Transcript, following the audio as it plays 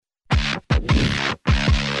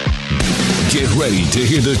Get ready to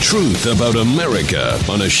hear the truth about America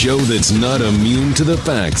on a show that's not immune to the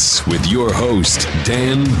facts with your host,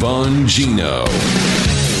 Dan Bongino.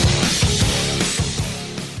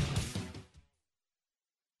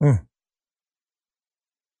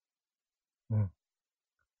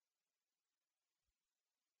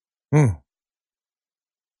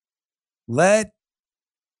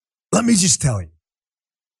 Let me just tell you,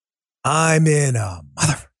 I'm in a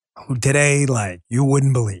motherfucker today like you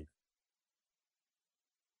wouldn't believe.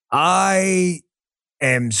 I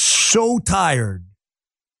am so tired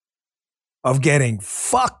of getting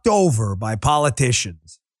fucked over by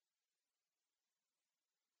politicians.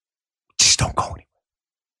 Just don't go anywhere.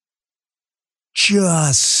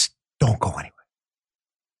 Just don't go anywhere.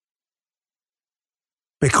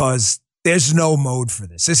 Because there's no mode for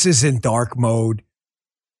this. This isn't dark mode.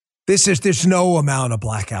 There's no amount of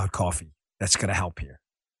blackout coffee that's going to help here.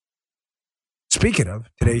 Speaking of,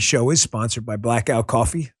 today's show is sponsored by Blackout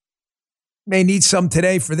Coffee. May need some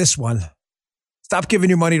today for this one. Stop giving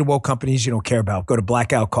your money to woke companies you don't care about. Go to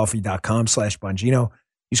blackoutcoffee.com/Bongino.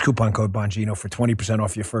 Use coupon code Bongino for 20%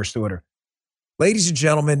 off your first order. Ladies and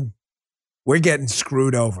gentlemen, we're getting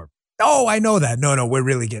screwed over. Oh, I know that. No, we're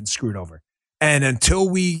really getting screwed over. And I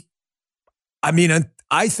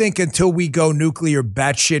think until we go nuclear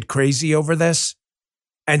batshit crazy over this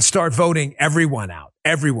and start voting everyone out,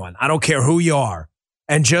 everyone, I don't care who you are,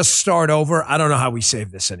 and just start over, I don't know how we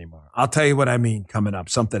save this anymore. I'll tell you what I mean coming up.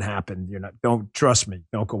 Something happened. Don't trust me.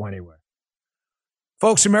 Don't go anywhere.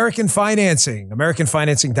 Folks, American Financing.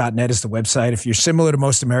 AmericanFinancing.net is the website. If you're similar to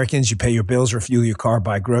most Americans, you pay your bills, refuel your car,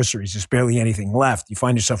 buy groceries. There's barely anything left. You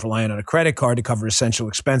find yourself relying on a credit card to cover essential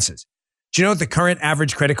expenses. Do you know that the current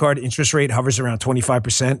average credit card interest rate hovers around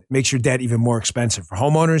 25%? Makes your debt even more expensive. For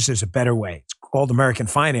homeowners, there's a better way. It's called American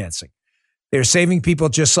Financing. They're saving people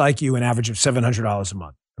just like you an average of $700 a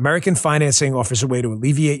month. American Financing offers a way to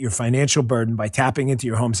alleviate your financial burden by tapping into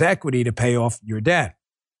your home's equity to pay off your debt.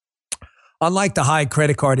 Unlike the high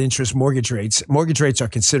credit card interest mortgage rates are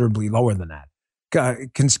considerably lower than that.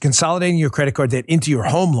 Consolidating your credit card debt into your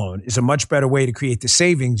home loan is a much better way to create the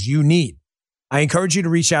savings you need. I encourage you to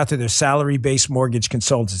reach out to their salary-based mortgage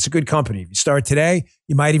consultants. It's a good company. If you start today,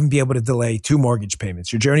 you might even be able to delay 2 mortgage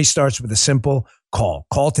payments. Your journey starts with a simple call.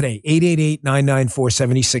 Call today,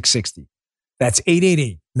 888-994-7660. That's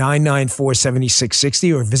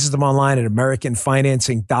 888-994-7660, or visit them online at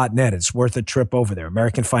AmericanFinancing.net. It's worth a trip over there.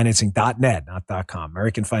 AmericanFinancing.net, not .com.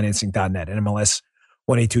 AmericanFinancing.net, NMLS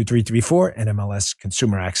 182334,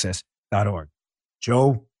 NMLSConsumerAccess.org.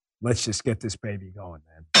 Joe, let's just get this baby going,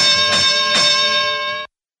 man.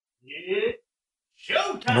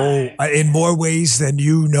 Showtime. Oh, in more ways than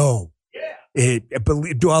you know. Yeah.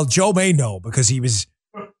 Well, Joe may know because he was.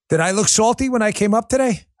 Did I look salty when I came up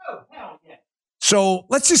today? Oh, hell yeah. So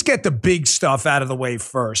let's just get the big stuff out of the way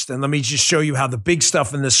first. And let me just show you how the big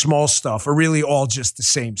stuff and the small stuff are really all just the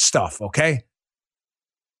same stuff, okay?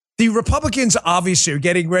 The Republicans obviously are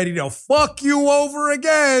getting ready to fuck you over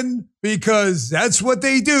again because that's what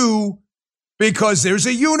they do. Because there's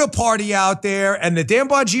a uniparty out there and the Dan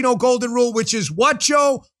Bongino golden rule, which is what,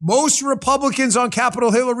 Joe? Most Republicans on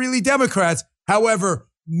Capitol Hill are really Democrats. However,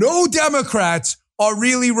 no Democrats are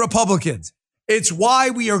really Republicans. It's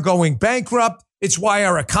why we are going bankrupt. It's why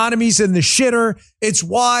our economy's in the shitter. It's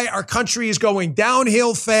why our country is going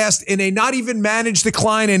downhill fast in a not even managed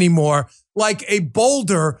decline anymore, like a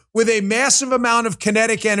boulder with a massive amount of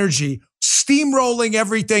kinetic energy, steamrolling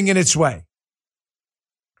everything in its way.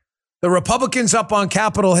 The Republicans up on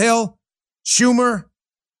Capitol Hill, McConnell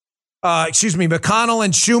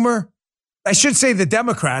and Schumer. I should say the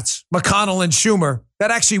Democrats, McConnell and Schumer. That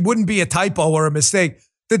actually wouldn't be a typo or a mistake.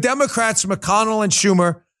 The Democrats, McConnell and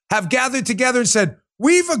Schumer, have gathered together and said,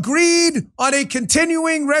 we've agreed on a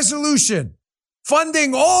continuing resolution,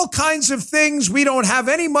 funding all kinds of things we don't have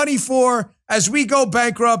any money for as we go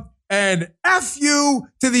bankrupt, and F you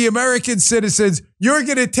to the American citizens. You're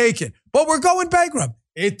going to take it. But we're going bankrupt.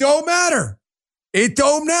 It don't matter. It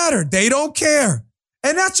don't matter. They don't care.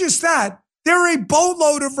 And not just that, there are a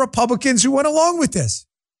boatload of Republicans who went along with this.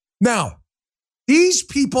 Now, these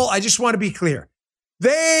people, I just want to be clear,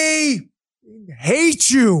 they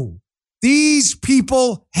hate you. These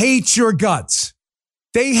people hate your guts.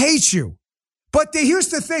 They hate you. But here's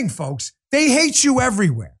the thing, folks. They hate you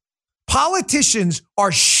everywhere. Politicians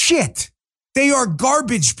are shit. They are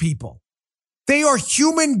garbage people. They are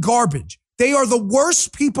human garbage. They are the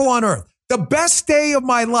worst people on earth. The best day of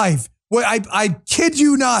my life, I kid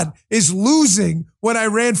you not, is losing when I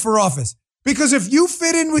ran for office. Because if you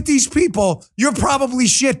fit in with these people, you're probably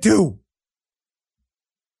shit too.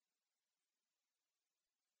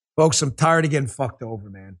 Folks, I'm tired of getting fucked over,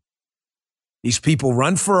 man. These people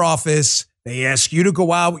run for office. They ask you to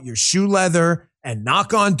go out with your shoe leather and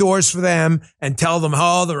knock on doors for them and tell them,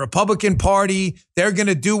 oh, the Republican Party, they're going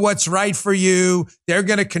to do what's right for you. They're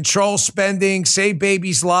going to control spending, save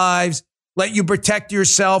babies' lives, let you protect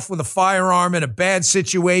yourself with a firearm in a bad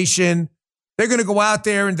situation. They're going to go out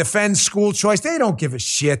there and defend school choice. They don't give a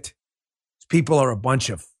shit. These people are a bunch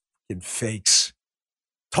of fucking fakes.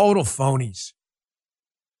 Total phonies.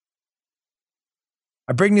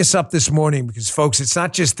 I bring this up this morning because, folks, it's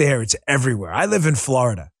not just there. It's everywhere. I live in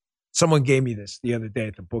Florida. Someone gave me this the other day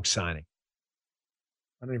at the book signing.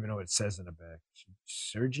 I don't even know what it says in the back.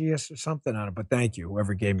 Sergius or something on it, but thank you,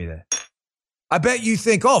 whoever gave me that. I bet you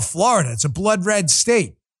think, oh, Florida, it's a blood red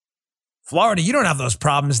state. Florida, you don't have those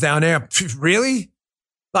problems down there. Really?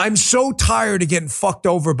 I'm so tired of getting fucked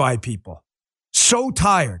over by people. So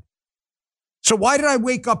tired. So why did I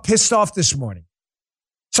wake up pissed off this morning?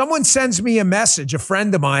 Someone sends me a message, a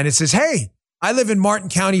friend of mine, and says, hey, I live in Martin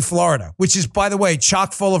County, Florida, which is, by the way,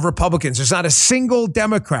 chock full of Republicans. There's not a single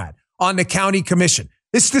Democrat on the county commission.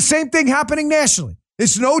 It's the same thing happening nationally.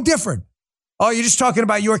 It's no different. Oh, you're just talking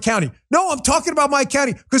about your county. No, I'm talking about my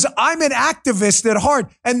county because I'm an activist at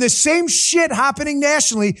heart. And the same shit happening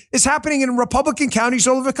nationally is happening in Republican counties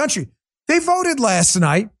all over the country. They voted last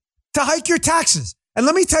night to hike your taxes. And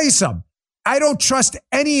let me tell you something. I don't trust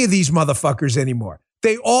any of these motherfuckers anymore.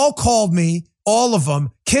 They all called me, all of them,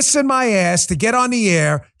 kissing my ass to get on the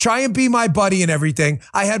air, try and be my buddy and everything.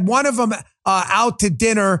 I had one of them out to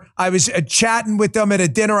dinner. I was chatting with them at a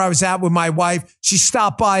dinner I was at with my wife. She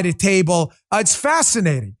stopped by the table. It's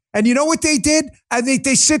fascinating. And you know what they did? And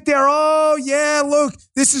they sit there, oh, yeah, look,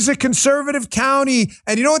 this is a conservative county.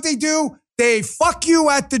 And you know what they do? They fuck you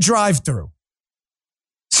at the drive-thru.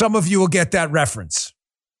 Some of you will get that reference.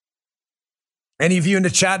 Any of you in the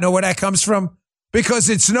chat know where that comes from? Because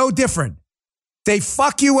it's no different. They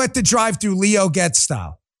fuck you at the drive-thru, Leo Getz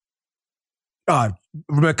style.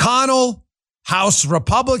 McConnell, House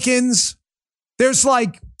Republicans, there's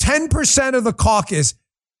like 10% of the caucus,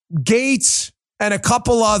 Gates and a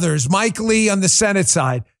couple others, Mike Lee on the Senate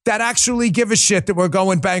side, that actually give a shit that we're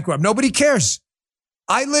going bankrupt. Nobody cares.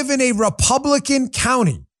 I live in a Republican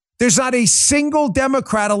county. There's not a single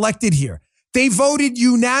Democrat elected here. They voted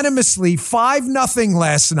unanimously 5-0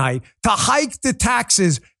 last night to hike the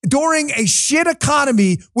taxes during a shit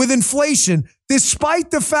economy with inflation,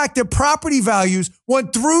 despite the fact that property values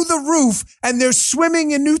went through the roof and they're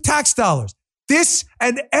swimming in new tax dollars. This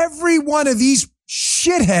and every one of these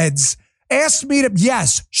shitheads asked me to,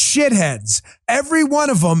 yes, shitheads. Every one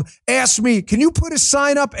of them asked me, can you put a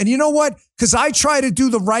sign up? And you know what? Because I try to do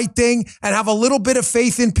the right thing and have a little bit of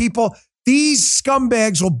faith in people. These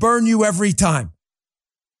scumbags will burn you every time.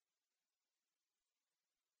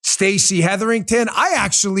 Stacey Hetherington, I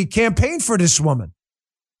actually campaigned for this woman.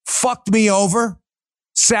 Fucked me over.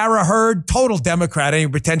 Sarah Hurd, total Democrat. I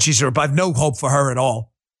didn't pretend she's her, but I have no hope for her at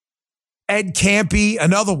all. Ed Campy,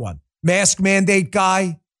 another one. Mask mandate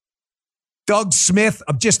guy. Doug Smith,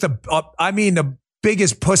 just the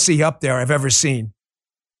biggest pussy up there I've ever seen.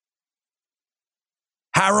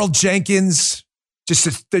 Harold Jenkins,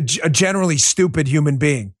 just a generally stupid human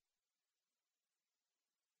being.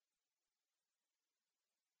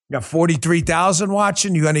 You got 43,000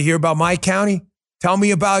 watching. You going to hear about my county? Tell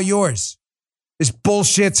me about yours. This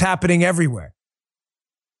bullshit's happening everywhere.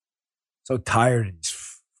 So tired of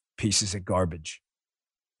these pieces of garbage.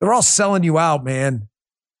 They're all selling you out, man.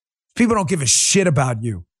 People don't give a shit about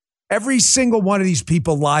you. Every single one of these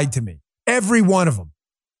people lied to me. Every one of them.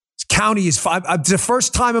 This county is five. It's the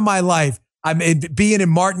first time in my life I'm being in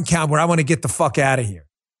Martin County where I want to get the fuck out of here.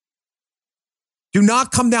 Do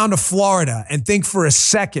not come down to Florida and think for a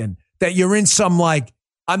second that you're in some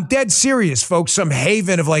I'm dead serious, folks, some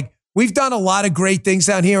haven of we've done a lot of great things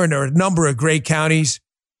down here and there are a number of great counties,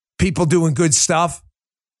 people doing good stuff,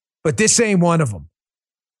 but this ain't one of them.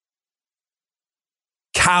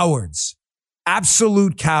 Cowards,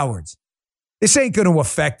 absolute cowards. This ain't going to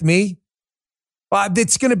affect me.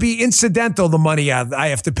 It's going to be incidental, the money I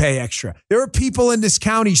have to pay extra. There are people in this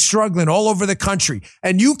county struggling all over the country,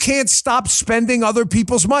 and you can't stop spending other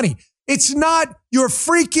people's money. It's not your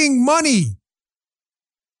freaking money.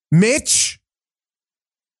 Mitch,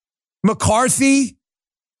 McCarthy,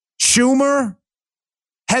 Schumer,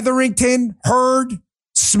 Hetherington, Hurd,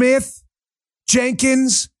 Smith,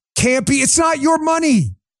 Jenkins, Campy. It's not your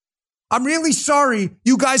money. I'm really sorry.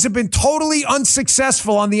 You guys have been totally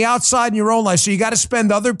unsuccessful on the outside in your own life, so you got to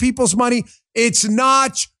spend other people's money. It's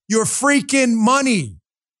not your freaking money.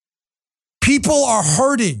 People are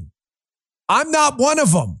hurting. I'm not one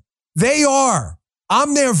of them. They are.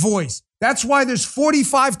 I'm their voice. That's why there's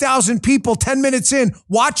 45,000 people 10 minutes in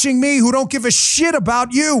watching me who don't give a shit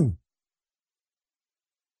about you.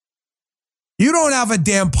 You don't have a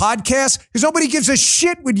damn podcast because nobody gives a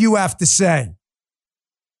shit what you have to say.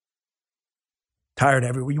 Tired of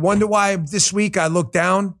everyone. You wonder why this week I looked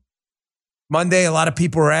down? Monday, a lot of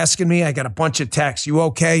people were asking me. I got a bunch of texts. You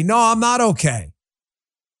okay? No, I'm not okay.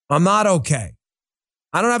 I'm not okay.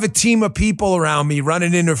 I don't have a team of people around me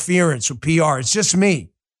running interference with PR. It's just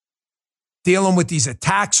me dealing with these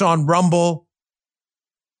attacks on Rumble,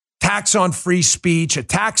 attacks on free speech,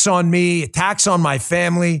 attacks on me, attacks on my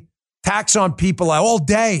family, attacks on people all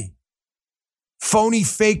day. Phony,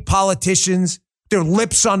 fake politicians, their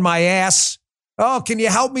lips on my ass. Oh, can you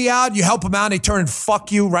help me out? You help them out, and they turn and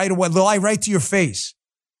fuck you right away. Lie right to your face.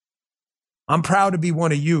 I'm proud to be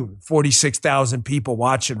one of you, 46,000 people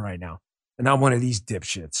watching right now. And not one of these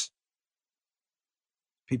dipshits.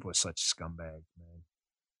 People are such scumbags, man.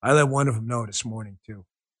 I let one of them know this morning, too.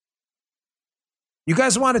 You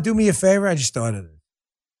guys want to do me a favor? I just thought of this.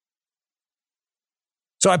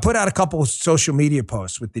 So I put out a couple of social media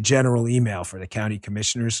posts with the general email for the county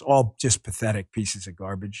commissioners, all just pathetic pieces of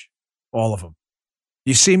garbage, all of them.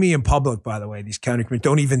 You see me in public, by the way, these county commissioners,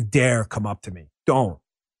 don't even dare come up to me. Don't.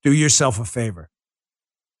 Do yourself a favor.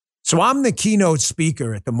 So I'm the keynote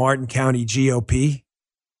speaker at the Martin County GOP.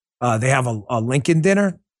 They have a Lincoln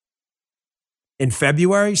dinner in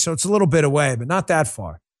February, so it's a little bit away, but not that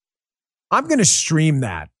far. I'm going to stream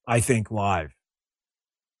that, I think, live.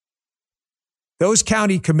 Those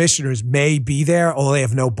county commissioners may be there, although they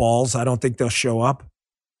have no balls. I don't think they'll show up.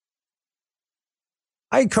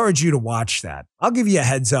 I encourage you to watch that. I'll give you a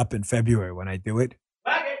heads up in February when I do it.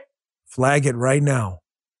 Flag it. Flag it right now.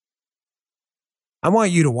 I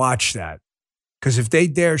want you to watch that because if they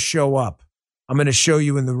dare show up, I'm going to show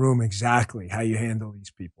you in the room exactly how you handle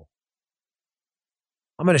these people.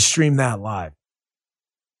 I'm going to stream that live.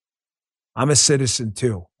 I'm a citizen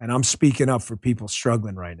too, and I'm speaking up for people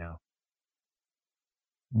struggling right now.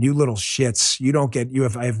 You little shits,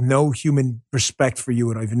 I have no human respect for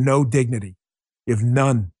you, and I have no dignity. You have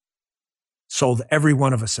none. Sold every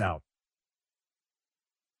one of us out.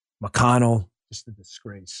 McConnell, just a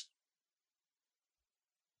disgrace.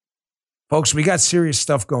 Folks, we got serious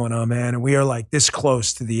stuff going on, man, and we are like this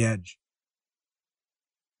close to the edge.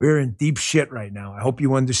 We're in deep shit right now. I hope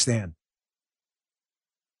you understand.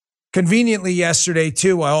 Conveniently yesterday,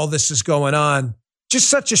 too, while all this is going on, just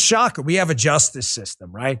such a shocker. We have a justice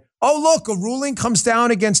system, right? Oh, look, a ruling comes down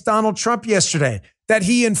against Donald Trump yesterday that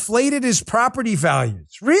he inflated his property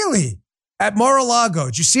values. Really? At Mar-a-Lago.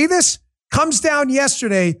 Did you see this? Comes down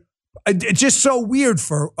yesterday. Just so weird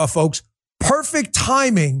for folks. Perfect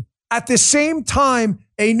timing. At the same time,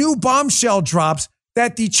 a new bombshell drops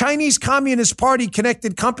that the Chinese Communist Party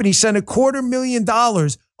connected company sent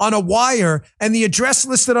 $250,000 on a wire, and the address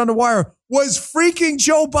listed on the wire was freaking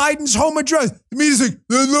Joe Biden's home address. The media's like,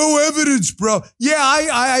 there's no evidence, bro. Yeah,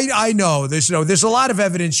 I know. There's a lot of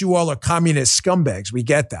evidence you all are communist scumbags. We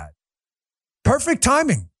get that. Perfect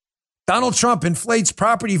timing. Donald Trump inflates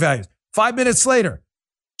property values. 5 minutes later,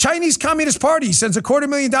 Chinese Communist Party sends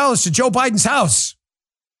 $250,000 to Joe Biden's house.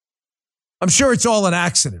 I'm sure it's all an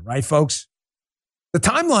accident, right, folks? The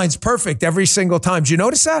timeline's perfect every single time. Did you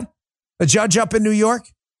notice that? A judge up in New York?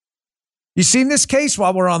 You seen this case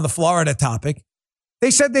while we're on the Florida topic? They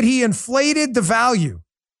said that he inflated the value,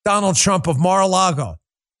 Donald Trump, of Mar-a-Lago.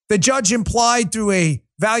 The judge implied through a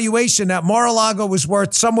valuation that Mar-a-Lago was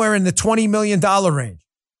worth somewhere in the $20 million range.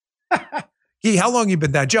 Gee, how long you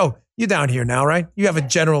been down? Joe, you down here now, right? You have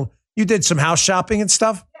you did some house shopping and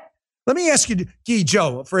stuff? Let me ask you, Gee,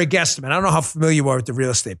 Joe, for a guesstimate, I don't know how familiar you are with the real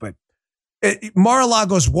estate, but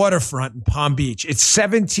Mar-a-Lago's waterfront in Palm Beach. It's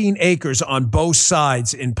 17 acres on both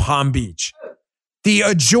sides in Palm Beach. The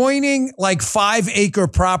adjoining 5-acre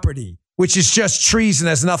property, which is just trees and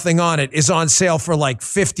has nothing on it, is on sale for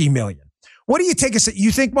 $50 million. What do you take us?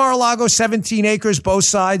 You think Mar-a-Lago, 17 acres, both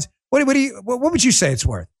sides? What would you say it's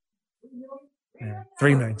worth? Yeah,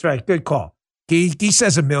 $3 million. That's right. Good call. He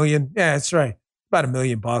says $1 million. Yeah, that's right. About $1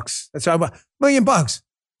 million. That's right. $1 million.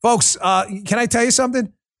 Folks, can I tell you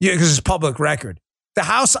something? Yeah, because it's public record. The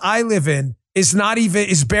house I live in is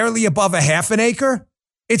barely above a half an acre.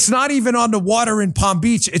 It's not even on the water in Palm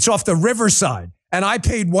Beach. It's off the riverside. And I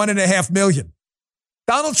paid $1.5 million.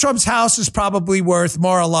 Donald Trump's house is probably worth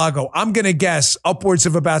Mar-a-Lago, I'm going to guess, upwards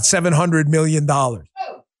of about $700 million.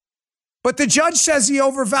 But the judge says he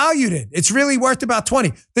overvalued it. It's really worth about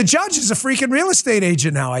 20. The judge is a freaking real estate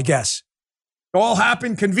agent now, I guess. It all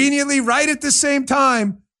happened conveniently right at the same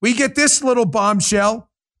time. We get this little bombshell.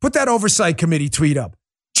 Put that oversight committee tweet up.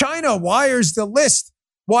 China wires the list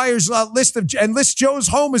Wires lists Joe's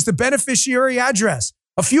home as the beneficiary address.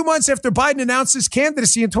 A few months after Biden announced his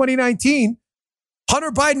candidacy in 2019,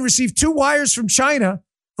 Hunter Biden received 2 wires from China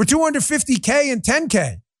for $250K and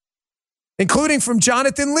 $10K, including from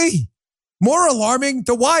Jonathan Lee. More alarming,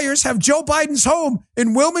 the wires have Joe Biden's home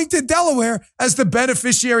in Wilmington, Delaware as the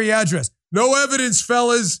beneficiary address. No evidence,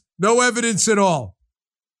 fellas. No evidence at all.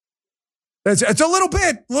 It's a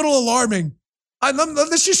little alarming.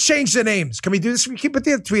 Let's just change the names. Can we do this? We keep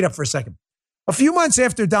the tweet up for a second. A few months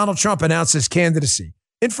after Donald Trump announced his candidacy,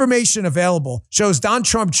 information available shows Don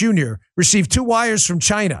Trump Jr. received 2 wires from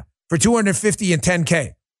China for $250 and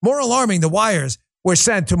 $10K. More alarming, the wires were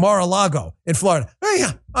sent to Mar-a-Lago in Florida.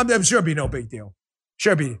 Yeah, I'm sure it'd be no big deal.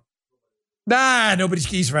 Sure be.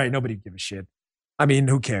 He's right. Nobody give a shit. I mean,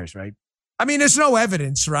 who cares, right? I mean, there's no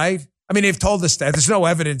evidence, right? I mean, they've told us that. There's no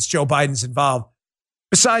evidence Joe Biden's involved.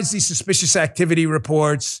 Besides these suspicious activity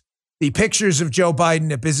reports, the pictures of Joe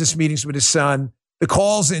Biden at business meetings with his son, the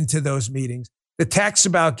calls into those meetings, the texts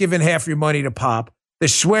about giving half your money to Pop, the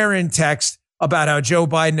swear-in text about how Joe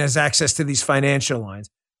Biden has access to these financial lines,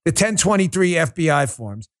 the 1023 FBI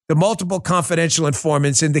forms, the multiple confidential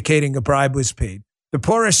informants indicating a bribe was paid, the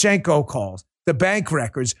Poroshenko calls, the bank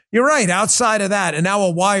records. You're right. Outside of that, and now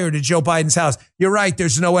a wire to Joe Biden's house. You're right.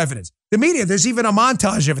 There's no evidence. The media, there's even a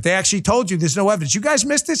montage of it. They actually told you there's no evidence. You guys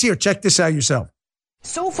missed this? Here, check this out yourself.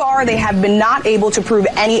 So far, they have been not able to prove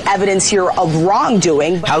any evidence here of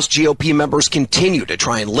wrongdoing. House GOP members continue to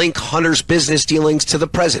try and link Hunter's business dealings to the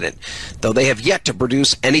president, though they have yet to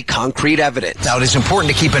produce any concrete evidence. Now, it is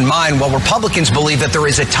important to keep in mind, while Republicans believe that there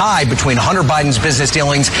is a tie between Hunter Biden's business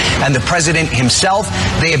dealings and the president himself,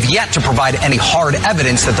 they have yet to provide any hard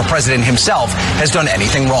evidence that the president himself has done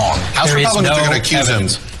anything wrong. House Republicans are going to accuse him.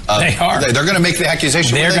 They are. They're going to make the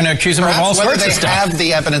accusation. They're going to accuse him of all sorts of stuff. Whether they have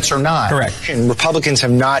the evidence or not. Correct. And Republicans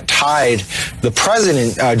have not tied the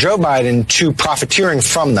president, Joe Biden, to profiteering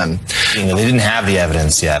from them. They didn't have the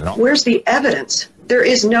evidence yet. Where's the evidence? There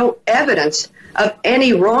is no evidence of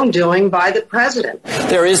any wrongdoing by the president.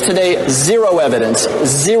 There is today zero evidence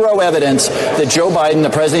that Joe Biden, the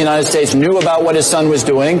president of the United States, knew about what his son was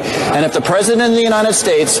doing. And if the president of the United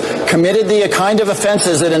States committed the kind of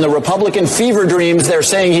offenses that in the Republican fever dreams they're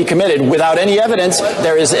saying he committed without any evidence,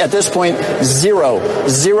 there is at this point zero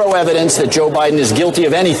evidence that Joe Biden is guilty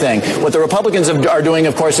of anything. What the Republicans are doing,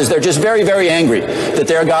 of course, is they're just very, very angry that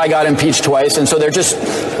their guy got impeached twice. And so they're just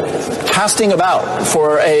casting about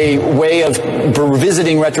for a way of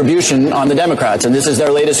visiting retribution on the Democrats. And this is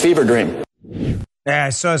their latest fever dream. Yeah, I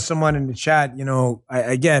saw someone in the chat,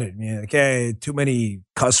 I get it. I mean, okay, too many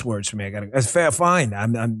cuss words for me. That's fair, fine.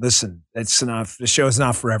 Listen, it's enough. The show is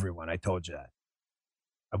not for everyone. I told you that.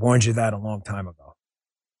 I warned you that a long time ago.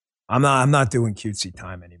 I'm not doing cutesy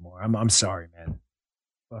time anymore. I'm sorry, man.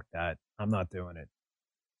 Fuck that. I'm not doing it.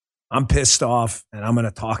 I'm pissed off and I'm going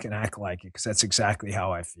to talk and act like it because that's exactly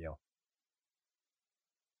how I feel.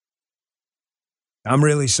 I'm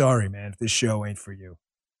really sorry, man, if this show ain't for you.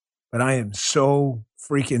 But I am so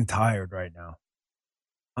freaking tired right now.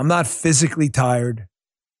 I'm not physically tired.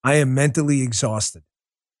 I am mentally exhausted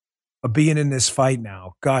of being in this fight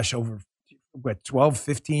now. Gosh, over 12,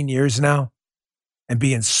 15 years now, and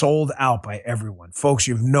being sold out by everyone. Folks,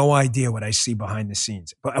 you have no idea what I see behind the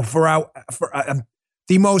scenes. But I'm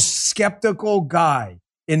the most skeptical guy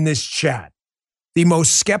in this chat, the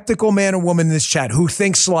most skeptical man or woman in this chat who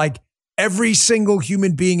thinks like every single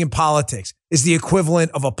human being in politics is the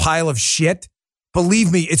equivalent of a pile of shit.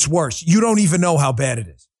 Believe me, it's worse. You don't even know how bad it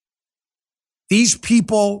is. These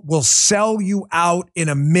people will sell you out in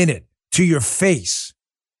a minute to your face.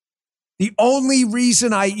 The only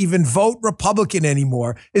reason I even vote Republican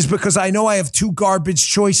anymore is because I know I have 2 garbage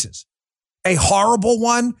choices, a horrible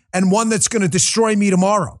one and one that's going to destroy me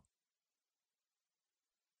tomorrow.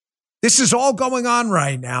 This is all going on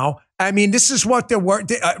right now. I mean, this is what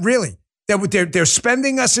they're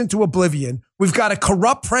spending us into oblivion. We've got a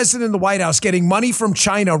corrupt president in the White House getting money from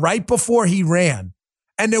China right before he ran.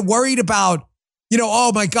 And they're worried about,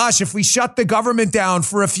 oh my gosh, if we shut the government down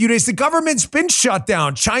for a few days, the government's been shut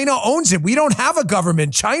down. China owns it. We don't have a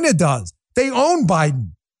government. China does. They own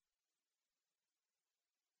Biden.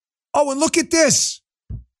 Oh, and look at this.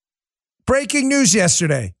 Breaking news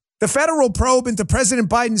yesterday. The federal probe into President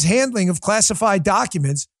Biden's handling of classified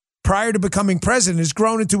documents prior to becoming president has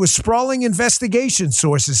grown into a sprawling investigation,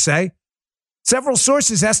 sources say. Several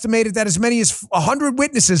sources estimated that as many as 100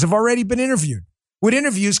 witnesses have already been interviewed, with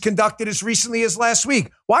interviews conducted as recently as last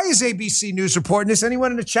week. Why is ABC News reporting this?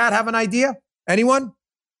 Anyone in the chat have an idea? Anyone?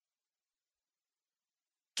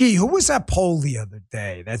 Gee, who was that poll the other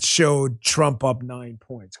day that showed Trump up 9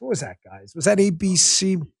 points? Who was that, guys? Was that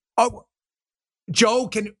ABC? Oh, Joe,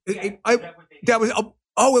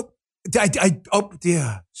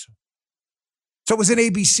 yeah. So it was an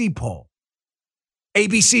ABC poll.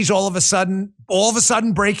 ABC's all of a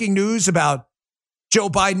sudden breaking news about Joe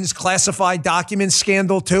Biden's classified documents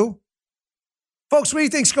scandal too. Folks, what do you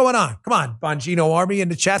think's going on? Come on, Bongino Army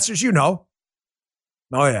and the Chatsers, you know.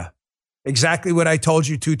 Oh, yeah. Exactly what I told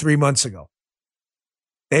you 2-3 months ago.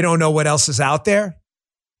 They don't know what else is out there,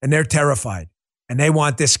 and they're terrified, and they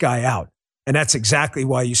want this guy out. And that's exactly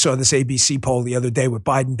why you saw this ABC poll the other day with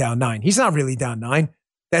Biden down 9. He's not really down 9.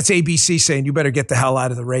 That's ABC saying you better get the hell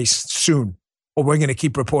out of the race soon, or we're going to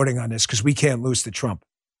keep reporting on this because we can't lose to Trump.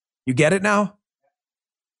 You get it now?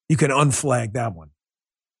 You can unflag that one.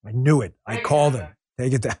 I knew it. I called him.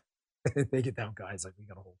 Take it down. Take it down, guys. Like we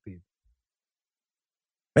got a whole team.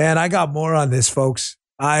 Man, I got more on this, folks.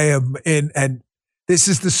 I am in, and this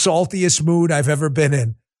is the saltiest mood I've ever been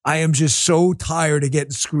in. I am just so tired of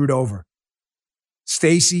getting screwed over.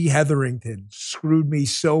 Stacey Hetherington screwed me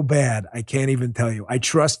so bad, I can't even tell you. I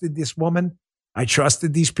trusted this woman. I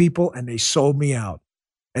trusted these people, and they sold me out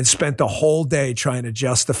and spent the whole day trying to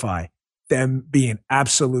justify them being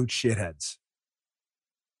absolute shitheads.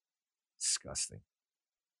 Disgusting.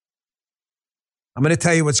 I'm going to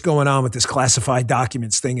tell you what's going on with this classified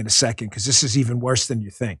documents thing in a second, because this is even worse than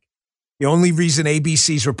you think. The only reason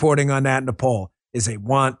ABC's reporting on that in the poll is they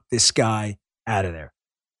want this guy out of there.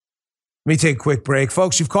 Let me take a quick break.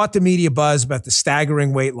 Folks, you've caught the media buzz about the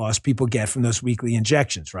staggering weight loss people get from those weekly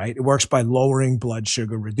injections, right? It works by lowering blood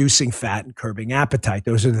sugar, reducing fat, and curbing appetite.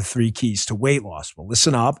 Those are the 3 keys to weight loss. Well,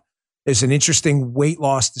 listen up. There's an interesting weight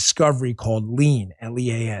loss discovery called Lean,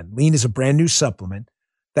 L-E-A-N. Lean is a brand new supplement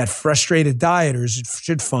that frustrated dieters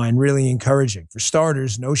should find really encouraging. For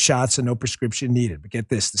starters, no shots and no prescription needed. But get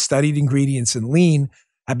this, the studied ingredients in Lean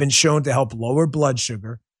have been shown to help lower blood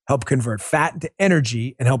sugar, help convert fat into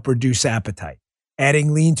energy, and help reduce appetite.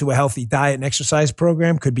 Adding Lean to a healthy diet and exercise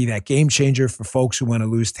program could be that game changer for folks who want to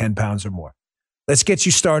lose 10 pounds or more. Let's get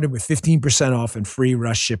you started with 15% off and free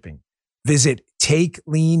rush shipping. Visit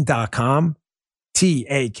takelean.com,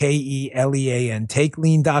 TAKELEAN,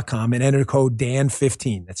 takelean.com, and enter code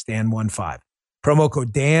DAN15. That's DAN15. Promo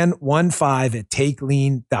code DAN15 at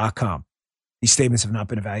takelean.com. These statements have not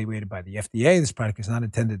been evaluated by the FDA. This product is not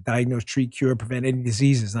intended to diagnose, treat, cure, prevent any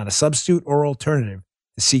disease. It's not a substitute or alternative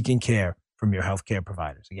to seeking care from your healthcare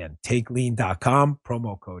providers. Again, takelean.com,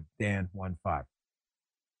 promo code DAN15.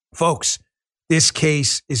 Folks, this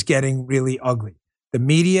case is getting really ugly. The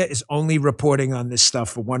media is only reporting on this stuff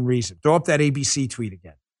for one reason. Throw up that ABC tweet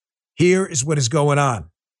again. Here is what is going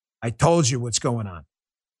on. I told you what's going on.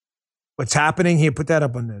 What's happening here, put that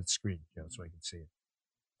up on the screen, Joe, so I can see it.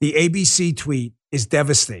 The ABC tweet is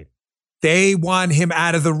devastating. They want him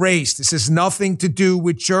out of the race. This has nothing to do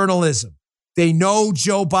with journalism. They know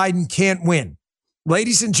Joe Biden can't win.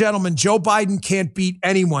 Ladies and gentlemen, Joe Biden can't beat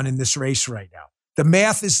anyone in this race right now. The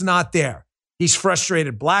math is not there. He's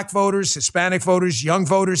frustrated black voters, Hispanic voters, young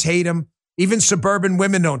voters hate him. Even suburban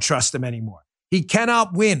women don't trust him anymore. He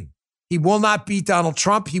cannot win. He will not beat Donald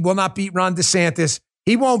Trump. He will not beat Ron DeSantis.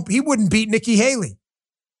 He wouldn't beat Nikki Haley.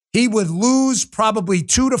 He would lose probably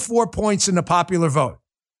 2 to 4 points in the popular vote.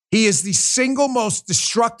 He is the single most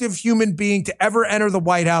destructive human being to ever enter the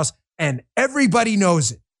White House, and everybody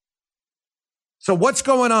knows it. So what's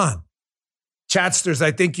going on? Chatsters,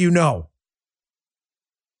 I think you know.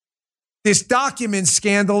 This document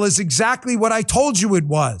scandal is exactly what I told you it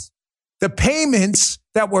was. The payments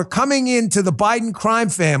that were coming into the Biden crime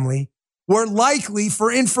family were likely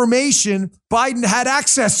for information Biden had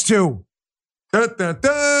access to. Da, da,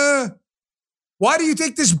 da. Why do you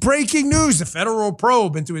think this breaking news, the federal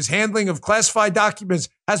probe into his handling of classified documents,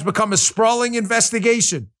 has become a sprawling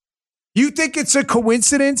investigation? You think it's a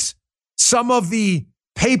coincidence some of the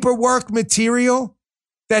paperwork material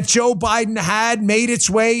that Joe Biden had made its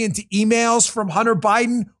way into emails from Hunter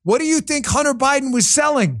Biden? What do you think Hunter Biden was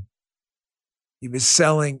selling? He was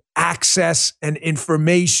selling access and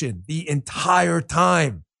information the entire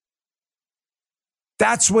time.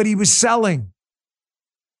 That's what he was selling.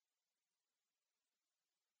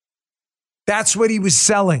 That's what he was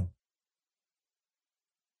selling.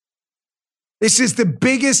 This is the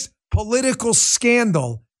biggest political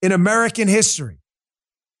scandal in American history.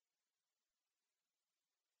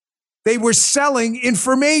 They were selling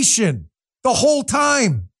information the whole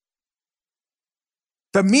time.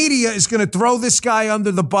 The media is going to throw this guy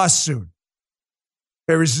under the bus soon.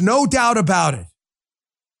 There is no doubt about it.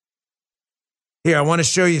 Here, I want to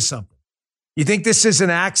show you something. You think this is an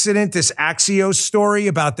accident, this Axios story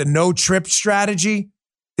about the no-trip strategy?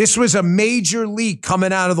 This was a major leak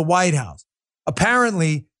coming out of the White House.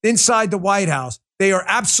 Apparently, inside the White House, they are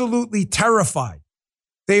absolutely terrified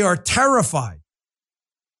They are terrified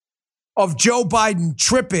of Joe Biden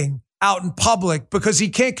tripping out in public because he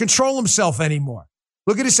can't control himself anymore.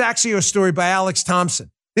 Look at this Axios story by Alex Thompson.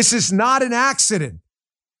 This is not an accident.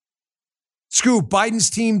 Scoop, Biden's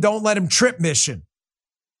team don't let him trip mission.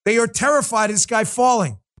 They are terrified of this guy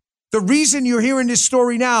falling. The reason you're hearing this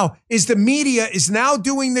story now is the media is now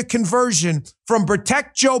doing the conversion from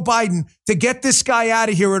protect Joe Biden to get this guy out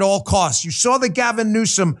of here at all costs. You saw the Gavin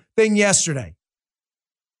Newsom thing yesterday.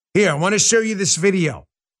 Here, I want to show you this video.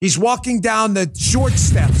 He's walking down the short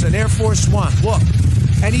steps at Air Force One. Look,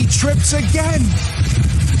 and he trips again.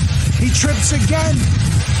 He trips again.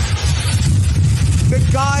 The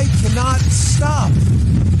guy cannot stop.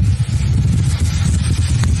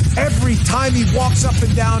 Every time he walks up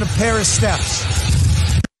and down a pair of steps.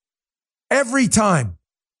 Every time.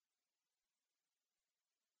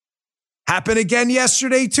 Happened again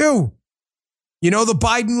yesterday, too. You know the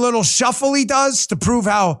Biden little shuffle he does to prove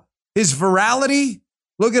how his virality?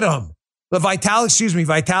 Look at him. The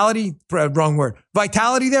vitality, wrong word.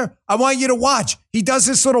 Vitality there. I want you to watch. He does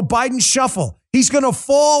this little Biden shuffle. He's going to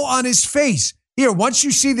fall on his face. Here, once you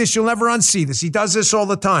see this, you'll never unsee this. He does this all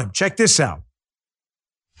the time. Check this out.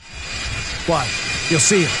 What? You'll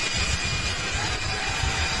see it.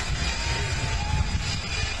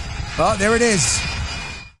 Oh, there it is.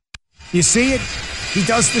 You see it? He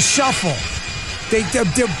does the shuffle.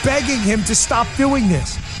 They're begging him to stop doing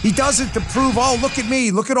this. He does it to prove, oh, look at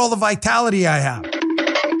me. Look at all the vitality I have.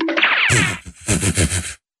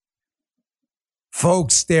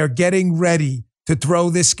 Folks, they're getting ready to throw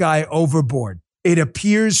this guy overboard. It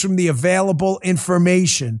appears from the available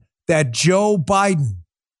information that Joe Biden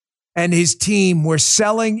and his team were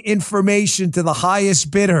selling information to the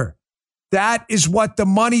highest bidder. That is what the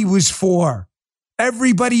money was for.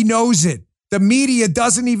 Everybody knows it. The media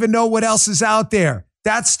doesn't even know what else is out there.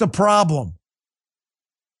 That's the problem.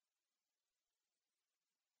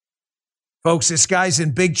 Folks, this guy's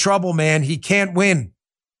in big trouble, man. He can't win.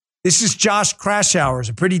 This is Josh Krashauer,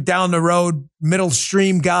 a pretty down-the-road,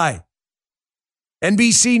 middle-stream guy.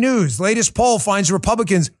 NBC News, latest poll finds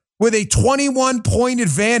Republicans with a 21-point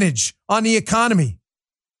advantage on the economy.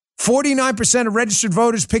 49% of registered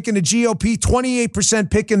voters picking the GOP,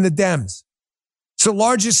 28% picking the Dems. It's the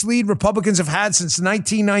largest lead Republicans have had since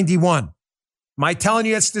 1991. Am I telling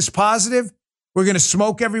you it's this positive? We're going to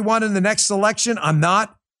smoke everyone in the next election? I'm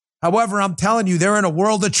not. However, I'm telling you, they're in a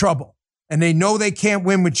world of trouble, and they know they can't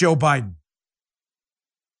win with Joe Biden.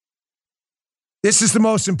 This is the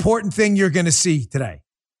most important thing you're going to see today.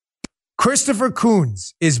 Christopher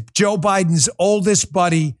Coons is Joe Biden's oldest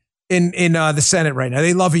buddy in the Senate right now.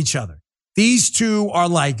 They love each other. These two are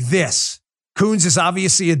like this. Coons is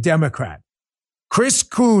obviously a Democrat. Chris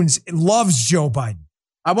Coons loves Joe Biden.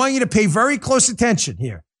 I want you to pay very close attention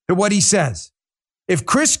here to what he says. If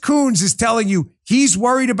Chris Coons is telling you he's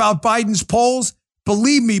worried about Biden's polls,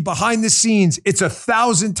 believe me, behind the scenes, it's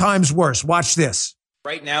 1,000 times worse. Watch this.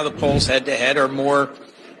 Right now, the polls head to head are more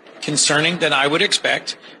concerning than I would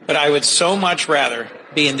expect, but I would so much rather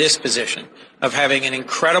be in this position of having an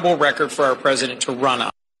incredible record for our president to run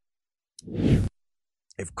on.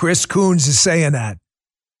 If Chris Coons is saying that,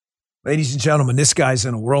 ladies and gentlemen, this guy's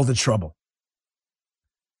in a world of trouble.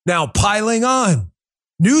 Now, piling on,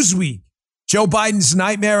 Newsweek, Joe Biden's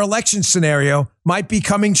nightmare election scenario might be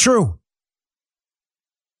coming true.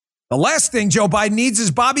 The last thing Joe Biden needs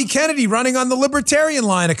is Bobby Kennedy running on the libertarian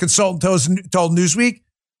line, a consultant told Newsweek.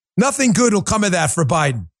 Nothing good will come of that for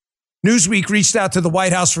Biden. Newsweek reached out to the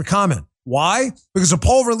White House for comment. Why? Because a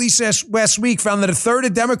poll released last week found that a third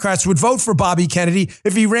of Democrats would vote for Bobby Kennedy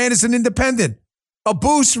if he ran as an independent. A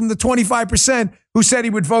boost from the 25% who said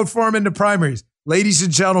he would vote for him in the primaries. Ladies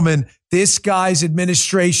and gentlemen, this guy's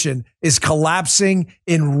administration is collapsing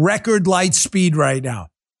in record light speed right now.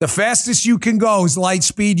 The fastest you can go is light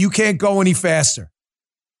speed. You can't go any faster.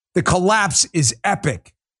 The collapse is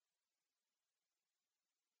epic.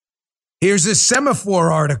 Here's a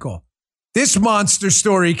Semaphore article. This monster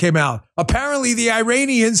story came out. Apparently, the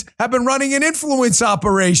Iranians have been running an influence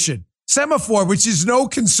operation. Semaphore, which is no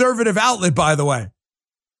conservative outlet, by the way.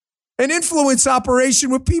 An influence operation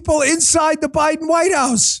with people inside the Biden White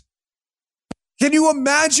House. Can you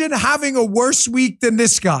imagine having a worse week than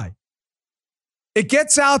this guy? It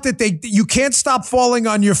gets out that you can't stop falling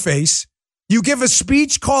on your face. You give a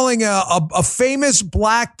speech calling a famous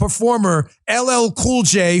black performer, LL Cool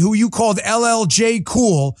J, who you called LLJ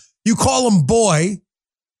Cool. You call him boy.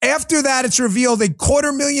 After that, it's revealed a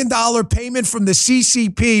 $250,000 payment from the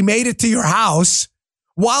CCP made it to your house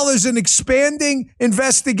while there's an expanding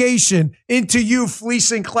investigation into you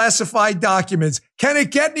fleecing classified documents. Can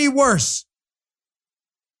it get any worse?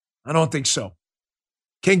 I don't think so.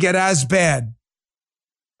 can get as bad,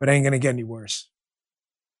 but ain't going to get any worse.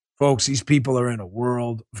 Folks, these people are in a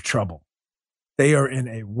world of trouble. They are in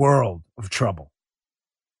a world of trouble.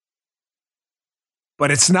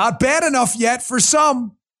 But it's not bad enough yet for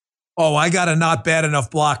some. Oh, I got a not bad enough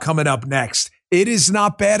block coming up next. It is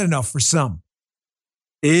not bad enough for some.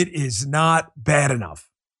 It is not bad enough.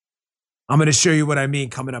 I'm going to show you what I mean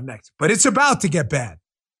coming up next. But it's about to get bad.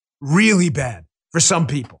 Really bad for some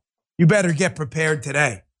people. You better get prepared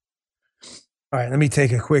today. All right, let me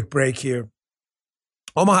take a quick break here.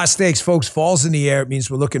 Omaha Steaks, folks, fall's in the air. It means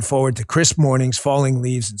we're looking forward to crisp mornings, falling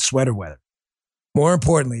leaves, and sweater weather. More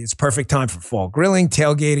importantly, it's perfect time for fall grilling,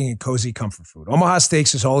 tailgating, and cozy comfort food. Omaha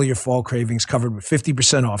Steaks is all your fall cravings covered with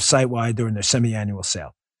 50% off site-wide during their semi-annual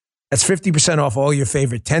sale. That's 50% off all your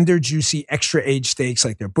favorite tender, juicy, extra-aged steaks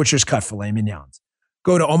like their butcher's cut filet mignons.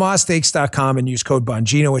 Go to omahasteaks.com and use code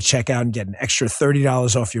Bongino at checkout and get an extra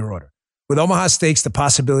 $30 off your order. With Omaha Steaks, the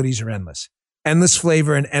possibilities are endless. Endless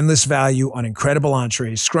flavor and endless value on incredible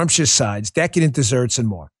entrees, scrumptious sides, decadent desserts, and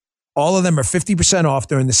more. All of them are 50% off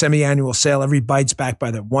during the semi-annual sale. Every bite's backed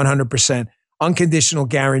by the 100% unconditional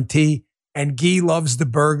guarantee. And Guy loves the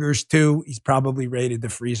burgers, too. He's probably raided the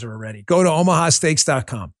freezer already. Go to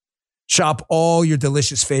omahasteaks.com. Shop all your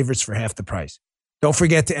delicious favorites for half the price. Don't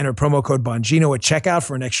forget to enter promo code Bongino at checkout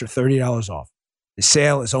for an extra $30 off. The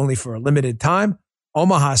sale is only for a limited time.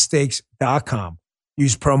 omahasteaks.com.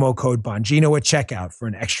 Use promo code Bongino at checkout for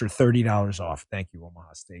an extra $30 off. Thank you,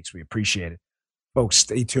 Omaha Steaks. We appreciate it. Folks,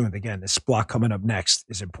 stay tuned. Again, this block coming up next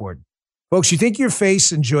is important. Folks, you think your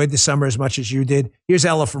face enjoyed the summer as much as you did? Here's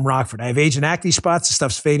Ella from Rockford. I have age and acne spots. The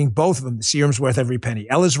stuff's fading. Both of them. The serum's worth every penny.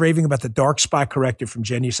 Ella's raving about the dark spot corrector from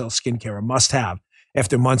Genucel Skincare, a must-have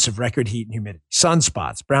after months of record heat and humidity.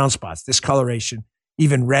 Sunspots, brown spots, discoloration,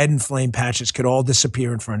 even red and flame patches could all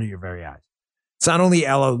disappear in front of your very eyes. It's not only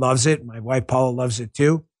Ella loves it. My wife Paula loves it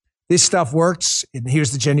too. This stuff works. And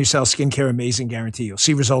here's the Genucel Skincare Amazing Guarantee. You'll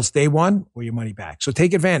see results day one or your money back. So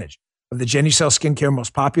take advantage of the Genucel Skincare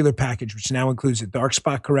most popular package, which now includes a dark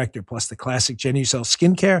spot corrector plus the classic Genucel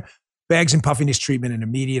Skincare, bags and puffiness treatment, and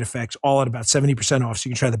immediate effects, all at about 70% off. So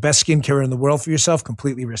you can try the best skincare in the world for yourself,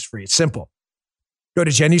 completely risk-free. It's simple. Go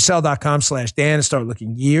to Genucel.com/Dan and start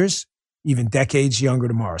looking years, even decades younger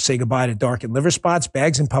tomorrow. Say goodbye to darkened liver spots,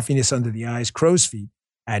 bags and puffiness under the eyes, crow's feet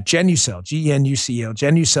at Genucel, Genucel,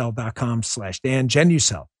 Genucel.com/Dan,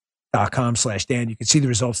 Genucel.com/Dan. You can see the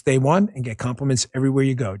results day one and get compliments everywhere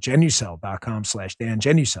you go. Genucel.com/Dan,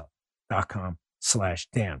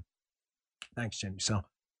 Genucel.com/Dan. Thanks, Genucel.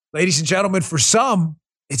 Ladies and gentlemen, for some,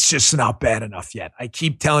 it's just not bad enough yet. I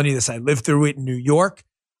keep telling you this. I lived through it in New York.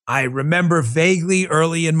 I remember vaguely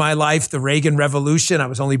early in my life the Reagan Revolution. I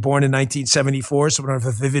was only born in 1974, so I don't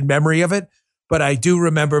have a vivid memory of it. But I do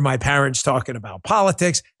remember my parents talking about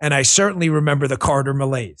politics, and I certainly remember the Carter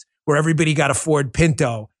malaise, where everybody got a Ford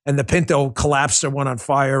Pinto, and the Pinto collapsed or went on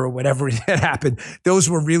fire or whatever had happened. Those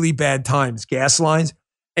were really bad times. Gas lines,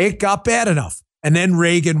 it got bad enough. And then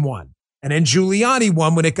Reagan won. And then Giuliani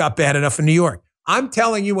won when it got bad enough in New York. I'm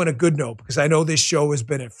telling you on a good note, because I know this show has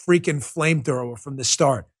been a freaking flamethrower from the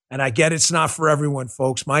start. And I get it's not for everyone,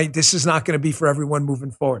 folks. This is not going to be for everyone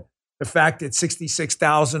moving forward. The fact that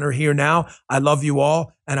 66,000 are here now, I love you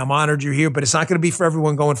all, and I'm honored you're here, but it's not going to be for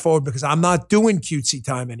everyone going forward because I'm not doing cutesy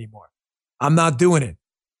time anymore. I'm not doing it.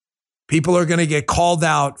 People are going to get called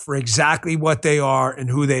out for exactly what they are and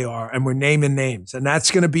who they are, and we're naming names. And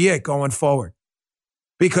that's going to be it going forward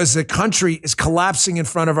because the country is collapsing in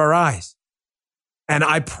front of our eyes. And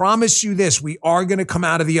I promise you this, we are going to come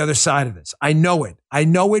out of the other side of this. I know it. I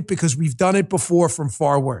know it because we've done it before from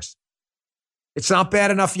far worse. It's not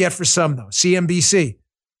bad enough yet for some, though. CNBC.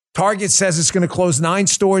 Target says it's going to close 9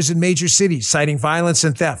 stores in major cities, citing violence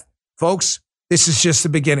and theft. Folks, this is just the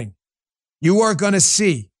beginning. You are going to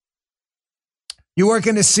see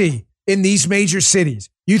in these major cities.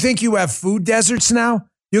 You think you have food deserts now?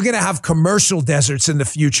 You're going to have commercial deserts in the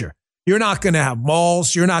future. You're not going to have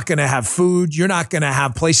malls. You're not going to have food. You're not going to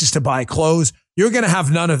have places to buy clothes. You're going to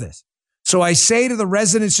have none of this. So I say to the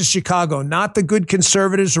residents of Chicago, not the good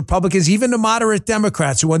conservatives, Republicans, even the moderate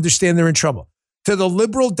Democrats who understand they're in trouble, to the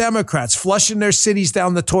liberal Democrats flushing their cities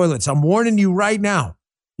down the toilets, I'm warning you right now,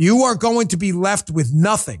 you are going to be left with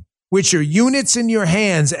nothing, with your units in your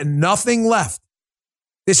hands and nothing left.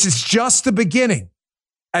 This is just the beginning.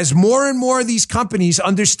 As more and more of these companies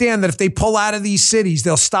understand that if they pull out of these cities,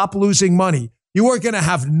 they'll stop losing money, you are going to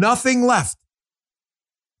have nothing left.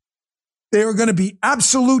 They are going to be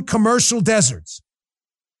absolute commercial deserts.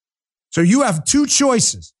 So you have 2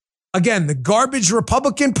 choices. Again, the garbage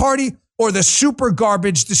Republican Party or the super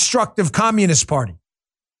garbage destructive Communist Party.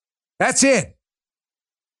 That's it.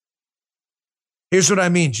 Here's what I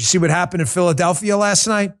mean. Did you see what happened in Philadelphia last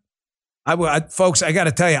night? Folks, I got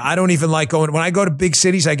to tell you, I don't even like going. When I go to big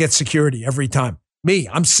cities, I get security every time. Me,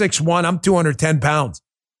 I'm 6'1", I'm 210 pounds.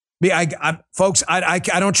 Me, folks, I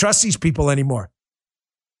don't trust these people anymore.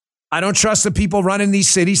 I don't trust the people running these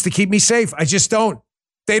cities to keep me safe. I just don't.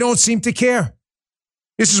 They don't seem to care.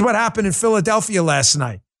 This is what happened in Philadelphia last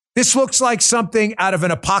night. This looks like something out of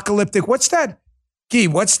an apocalyptic. What's that? Gee,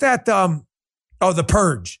 what's that? The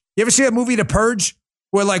Purge. You ever see that movie, The Purge?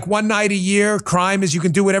 Where like one night a year, crime is you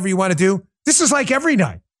can do whatever you want to do. This is like every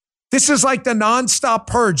night. This is like the nonstop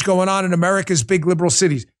purge going on in America's big liberal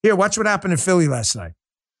cities. Here, watch what happened in Philly last night.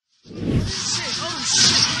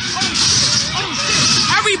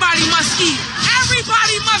 Everybody must eat.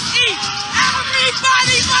 Everybody must eat.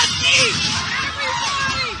 Everybody must eat.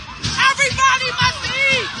 Everybody must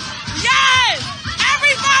eat. Yes.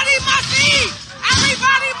 Everybody must eat.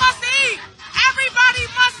 Everybody must eat. Everybody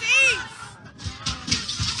must eat.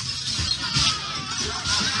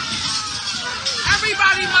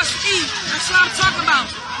 Everybody must eat. That's what I'm talking about.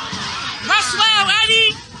 Rest well,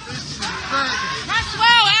 Eddie. Rest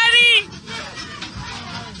well, Eddie.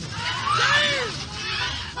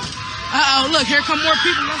 Uh-oh, look, here come more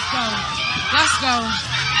people. Let's go. Let's go.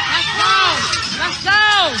 Let's go. Let's go.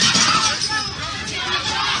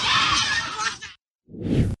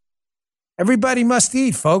 Everybody must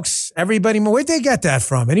eat, folks. Where'd they get that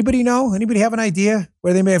from? Anybody know? Anybody have an idea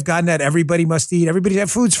where they may have gotten that everybody must eat?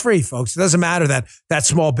 Food's free, folks. It doesn't matter that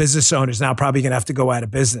small business owner is now probably going to have to go out of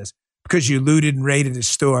business because you looted and raided his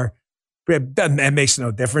store. It makes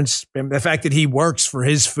no difference. The fact that he works for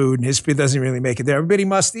his food and his food doesn't really make it there. Everybody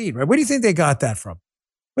must eat, right? Where do you think they got that from?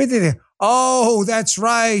 Oh, that's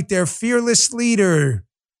right. Their fearless leader.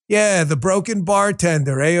 Yeah, the broken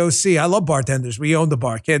bartender, AOC. I love bartenders. We own the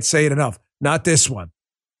bar. Can't say it enough. Not this one.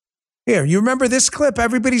 Here, you remember this clip?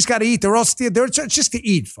 Everybody's got to eat. They're just to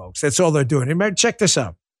eat, folks. That's all they're doing. Remember, check this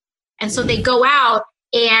out. And so they go out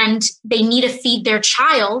and they need to feed their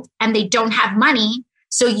child and they don't have money.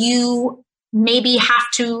 So you maybe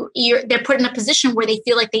they're put in a position where they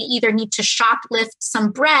feel like they either need to shoplift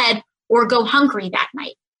some bread or go hungry that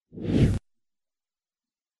night.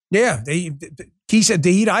 Yeah, he said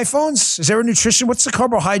they eat iPhones. Is there a nutrition? What's the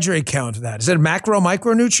carbohydrate count of that? Is it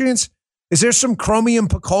micronutrients? Is there some chromium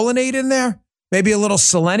picolinate in there? Maybe a little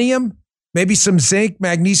selenium? Maybe some zinc,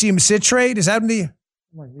 magnesium citrate? Is that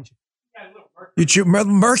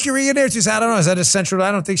mercury in there? I don't know. Is that essential?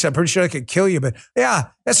 I don't think so. I'm pretty sure I could kill you. But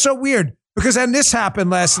yeah, that's so weird. Because then this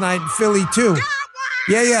happened last night in Philly too.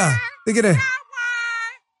 Yeah. Look at it.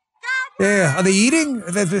 Yeah. Are they eating?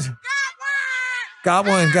 Got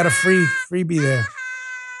one. Got a freebie there.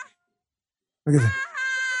 Look at that.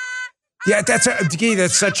 Yeah,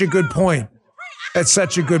 that's such a good point. That's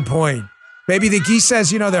such a good point. Maybe the geese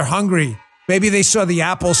says, they're hungry. Maybe they saw the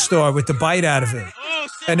Apple store with the bite out of it.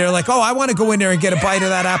 And they're like, I want to go in there and get a bite of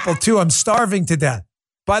that apple too. I'm starving to death.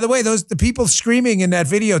 By the way, the people screaming in that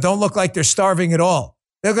video don't look like they're starving at all.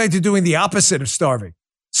 They look like they're doing the opposite of starving.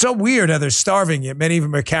 So weird how they're starving, yet many of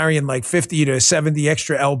them are carrying like 50 to 70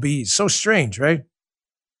 extra LBs. So strange, right?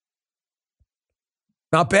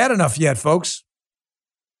 Not bad enough yet, folks.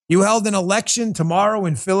 You held an election tomorrow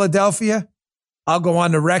in Philadelphia. I'll go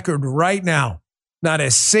on the record right now. Not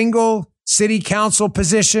a single city council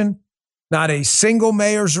position, not a single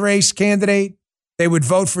mayor's race candidate. They would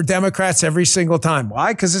vote for Democrats every single time.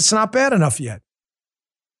 Why? Because it's not bad enough yet.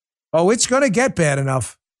 Oh, it's going to get bad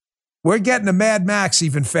enough. We're getting to Mad Max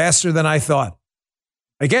even faster than I thought.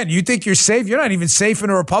 Again, you think you're safe? You're not even safe in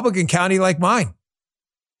a Republican county like mine.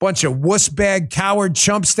 Bunch of wussbag coward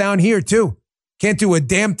chumps down here, too. Can't do a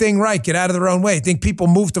damn thing right. Get out of their own way. Think people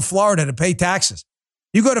move to Florida to pay taxes.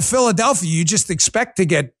 You go to Philadelphia, you just expect to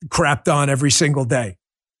get crapped on every single day.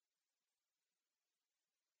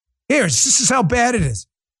 Here, this is how bad it is.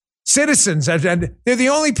 Citizens, they're the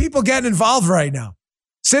only people getting involved right now.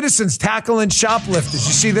 Citizens tackling shoplifters.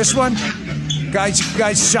 You see this one?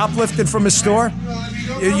 Guys shoplifting from a store.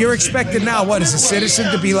 You're expected now, what, as a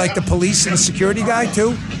citizen to be like the police and the security guy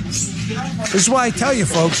too? This is why I tell you,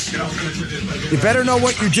 folks, you better know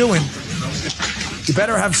what you're doing. You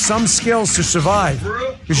better have some skills to survive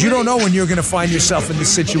because you don't know when you're going to find yourself in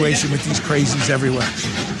this situation with these crazies everywhere.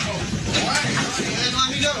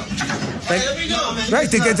 Right,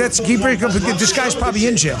 this guy's probably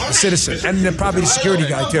in jail, a citizen, and they're probably the security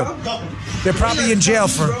guy too. They're probably in jail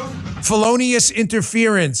for felonious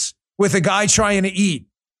interference with a guy trying to eat.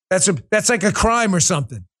 That's like a crime or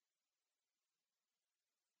something.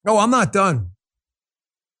 No, I'm not done.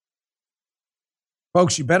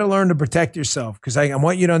 Folks, you better learn to protect yourself because I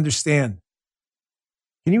want you to understand.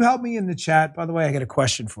 Can you help me in the chat? By the way, I got a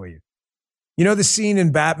question for you. You know the scene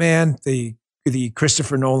in Batman, the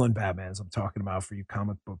Christopher Nolan Batmans I'm talking about for you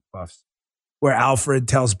comic book buffs, where Alfred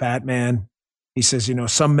tells Batman, he says, you know,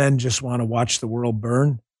 some men just want to watch the world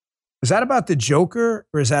burn. Is that about the Joker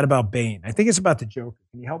or is that about Bane? I think it's about the Joker.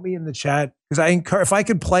 Can you help me in the chat? Because if I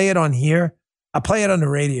could play it on here, I'll play it on the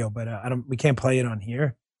radio, but we can't play it on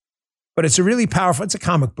here. But it's a really powerful, it's a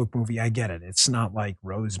comic book movie. I get it. It's not like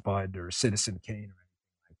Rosebud or Citizen Kane or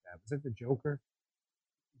anything like that. Was it the Joker?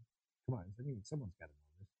 Come on, someone's got to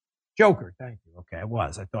know this. Joker, thank you. Okay, it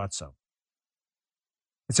was. I thought so.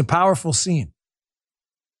 It's a powerful scene.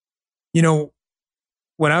 You know,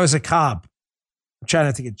 when I was a cop, I'm trying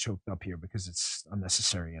not to get choked up here because it's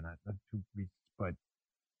unnecessary and but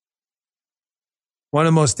one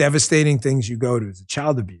of the most devastating things you go to is a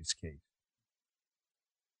child abuse case.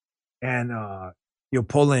 And you'll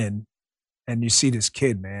pull in and you see this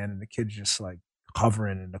kid, man, and the kid's just like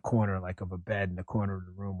hovering in the corner like of a bed in the corner of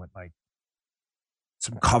the room with like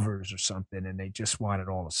some covers or something, and they just want it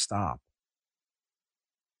all to stop.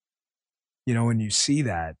 You know, when you see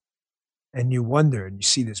that and you wonder and you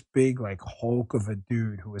see this big like hulk of a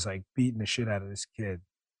dude who was like beating the shit out of this kid,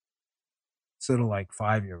 this little like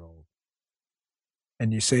 5-year-old,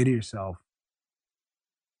 and you say to yourself,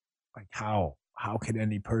 like, how could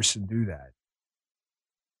any person do that?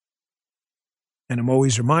 And I'm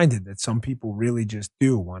always reminded that some people really just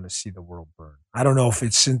do want to see the world burn. I don't know if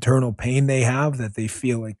it's internal pain they have that they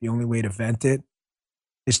feel like the only way to vent it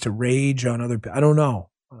is to rage on other people. I don't know.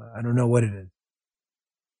 I don't know what it is.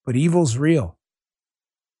 But evil's real.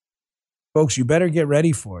 Folks, you better get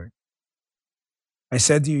ready for it. I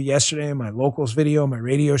said to you yesterday in my locals video, my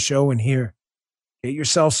radio show, and here, get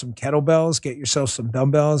yourself some kettlebells, get yourself some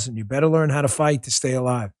dumbbells, and you better learn how to fight to stay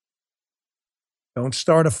alive. Don't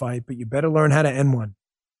start a fight, but you better learn how to end one.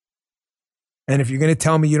 And if you're going to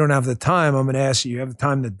tell me you don't have the time, I'm going to ask you, you have the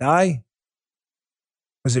time to die?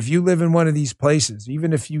 Because if you live in one of these places,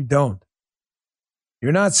 even if you don't,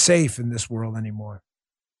 you're not safe in this world anymore.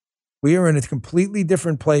 We are in a completely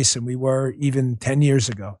different place than we were even 10 years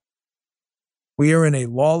ago. We are in a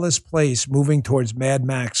lawless place moving towards Mad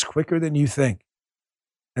Max quicker than you think.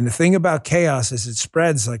 And the thing about chaos is it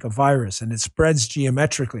spreads like a virus, and it spreads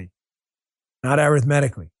geometrically, not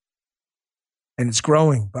arithmetically. And it's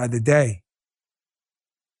growing by the day.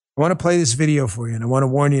 I want to play this video for you, and I want to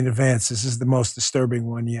warn you in advance. This is the most disturbing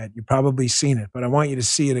one yet. You've probably seen it, but I want you to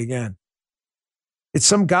see it again. It's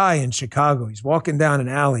some guy in Chicago. He's walking down an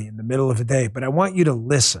alley in the middle of the day, but I want you to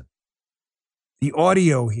listen. The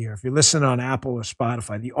audio here, if you're listening on Apple or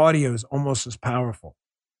Spotify, the audio is almost as powerful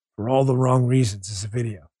for all the wrong reasons as the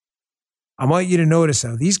video. I want you to notice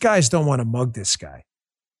how these guys don't want to mug this guy.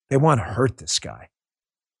 They want to hurt this guy.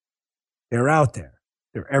 They're out there.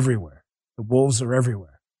 They're everywhere. The wolves are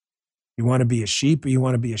everywhere. You want to be a sheep or you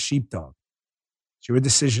want to be a sheepdog? It's your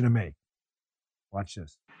decision to make. Watch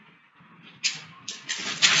this.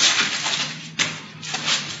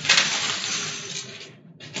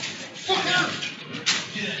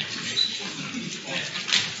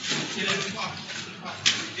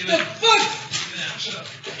 Get the fuck!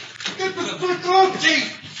 Get the fuck off me!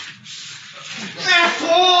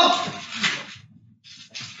 Asshole!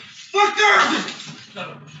 Fucker!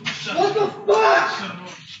 What the fuck?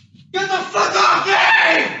 Get the fuck off me!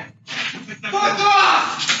 Fuck off!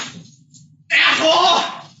 Asshole!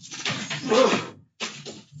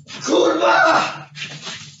 Kurva!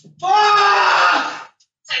 Fuck!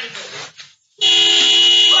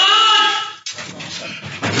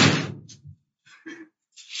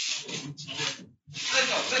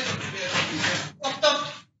 What the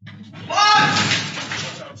fuck?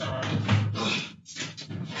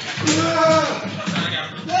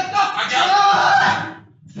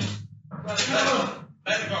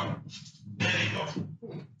 Let it go. Let it go.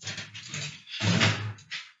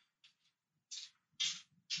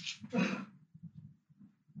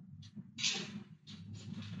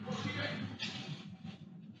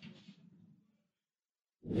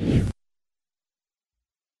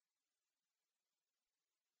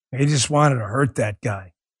 They just wanted to hurt that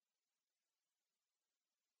guy.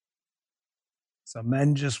 Some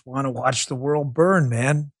men just want to watch the world burn,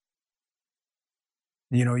 man.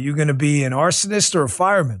 You know, you're going to be an arsonist or a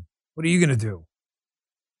fireman. What are you going to do?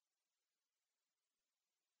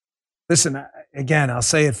 Listen, again, I'll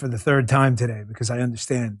say it for the third time today because I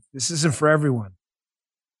understand this isn't for everyone.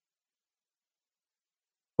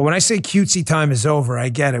 But when I say cutesy time is over, I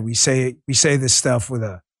get it. We say this stuff with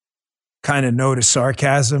a kind of note of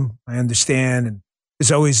sarcasm. I understand. And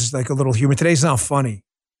there's always like a little humor. Today's not funny.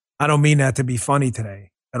 I don't mean that to be funny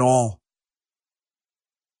today at all.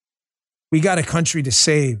 We got a country to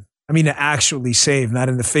save. I mean to actually save, not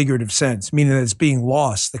in the figurative sense, meaning that it's being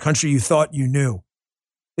lost. The country you thought you knew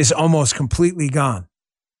is almost completely gone.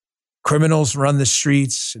 Criminals run the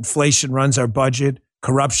streets. Inflation runs our budget.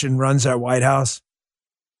 Corruption runs our White House.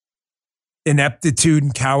 Ineptitude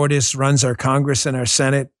and cowardice runs our Congress and our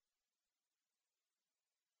Senate.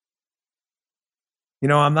 You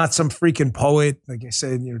know, I'm not some freaking poet, like I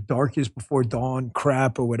said, you know, dark is before dawn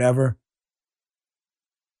crap or whatever.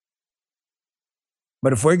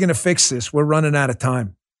 But if we're going to fix this, we're running out of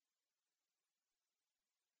time.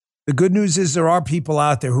 The good news is there are people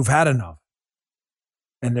out there who've had enough.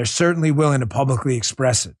 And they're certainly willing to publicly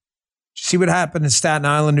express it. See what happened in Staten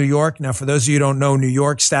Island, New York? Now, for those of you who don't know, New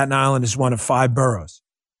York, Staten Island is one of 5 boroughs.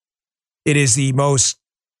 It is the most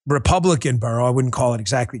Republican borough. I wouldn't call it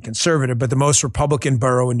exactly conservative, but the most Republican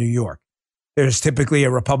borough in New York. There's typically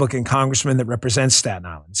a Republican congressman that represents Staten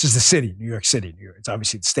Island. This is the city, New York City. New York. It's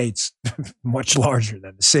obviously the state's much larger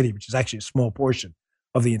than the city, which is actually a small portion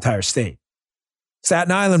of the entire state.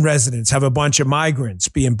 Staten Island residents have a bunch of migrants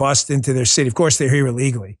being bussed into their city. Of course, they're here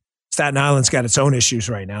illegally. Staten Island's got its own issues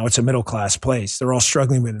right now. It's a middle-class place. They're all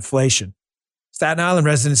struggling with inflation. Staten Island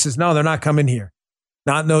residents says, no, they're not coming here.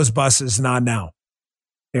 Not in those buses, not now.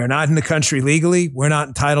 They're not in the country legally. We're not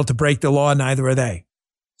entitled to break the law, neither are they.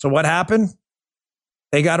 So what happened?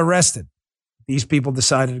 They got arrested. These people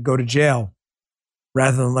decided to go to jail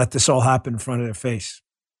rather than let this all happen in front of their face.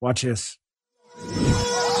 Watch this.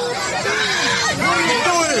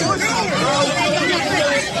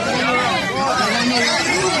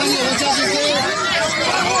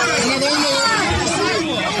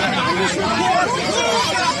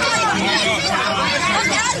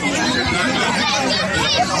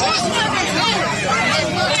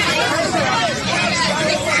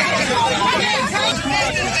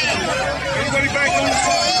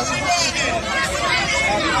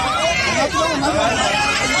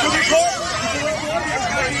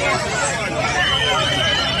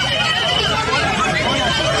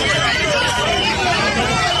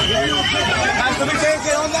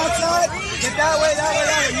 Get on that side. Get that way, that way,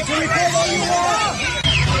 that way. You can record all you want.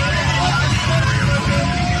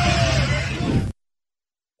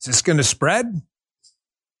 Is this going to spread?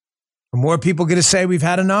 Are more people going to say we've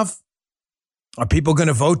had enough? Are people going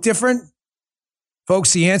to vote different?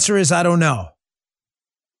 Folks, the answer is I don't know.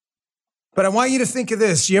 But I want you to think of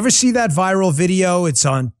this. You ever see that viral video? It's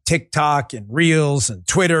on TikTok and Reels and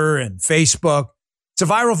Twitter and Facebook. It's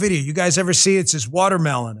a viral video. You guys ever see it? It's this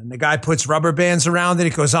watermelon, and the guy puts rubber bands around it.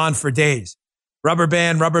 It goes on for days. Rubber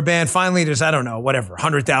band. Finally, there's,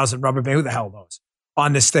 100,000 rubber bands. Who the hell knows?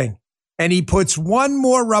 On this thing. And he puts one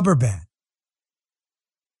more rubber band,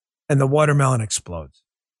 and the watermelon explodes.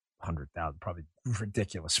 100,000, probably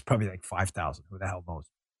ridiculous. Probably like 5,000. Who the hell knows?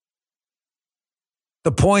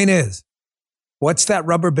 The point is, what's that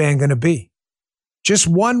rubber band going to be? Just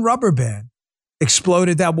one rubber band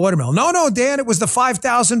exploded that watermelon. No, Dan, it was the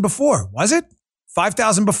 5,000 before. Was it?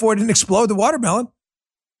 5,000 before didn't explode the watermelon.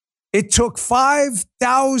 It took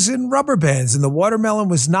 5,000 rubber bands, and the watermelon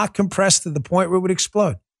was not compressed to the point where it would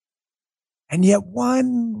explode. And yet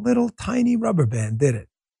one little tiny rubber band did it.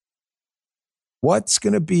 What's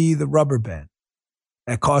going to be the rubber band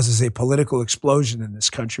that causes a political explosion in this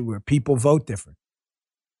country where people vote different?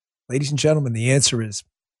 Ladies and gentlemen, the answer is,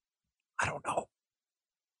 I don't know.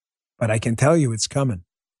 But I can tell you it's coming.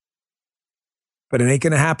 But it ain't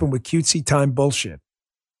going to happen with cutesy time bullshit.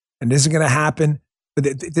 And this isn't going to happen. And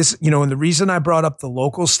the reason I brought up the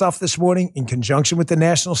local stuff this morning in conjunction with the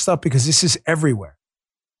national stuff, because this is everywhere.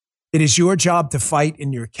 It is your job to fight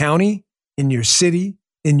in your county, in your city,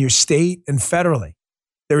 in your state, and federally.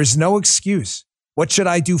 There is no excuse. What should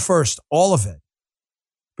I do first? All of it.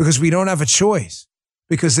 Because we don't have a choice.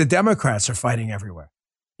 Because the Democrats are fighting everywhere.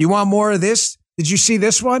 You want more of this? Did you see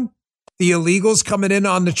this one? The illegals coming in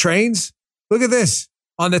on the trains? Look at this.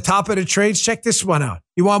 On the top of the trains, check this one out.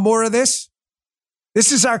 You want more of this?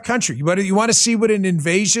 This is our country. You want to see what an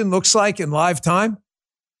invasion looks like in live time?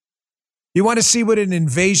 You want to see what an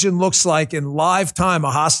invasion looks like in live time,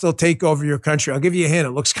 a hostile takeover of your country? I'll give you a hint.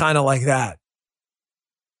 It looks kind of like that.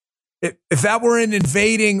 If that were an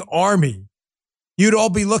invading army, you'd all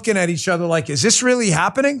be looking at each other like, is this really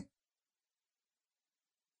happening?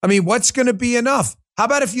 I mean, what's going to be enough? How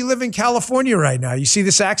about if you live in California right now? You see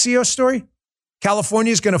this Axios story?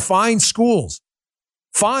 California is going to fine schools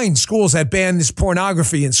that ban this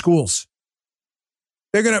pornography in schools.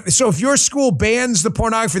 So if your school bans the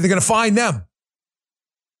pornography, they're going to fine them.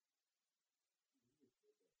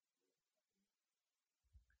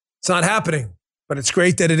 It's not happening, but it's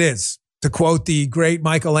great that it is. To quote the great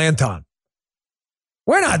Michael Anton.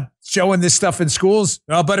 We're not showing this stuff in schools,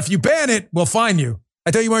 but if you ban it, we'll fine you.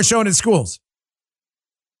 I thought you weren't showing in schools.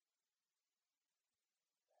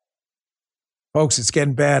 Folks, it's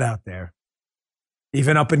getting bad out there,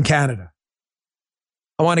 even up in Canada.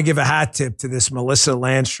 I want to give a hat tip to this Melissa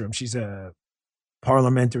Landstrom. She's a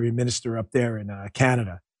parliamentary minister up there in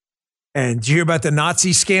Canada. And did you hear about the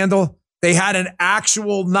Nazi scandal? They had an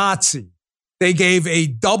actual Nazi they gave a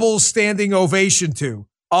double standing ovation to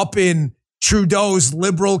up in Trudeau's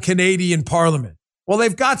liberal Canadian parliament. Well,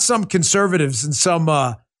 they've got some conservatives and some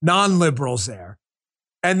non-liberals there.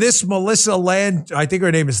 And this Melissa I think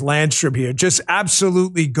her name is Landstrom here, just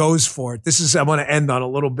absolutely goes for it. I want to end on a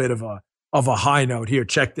little bit of a high note here.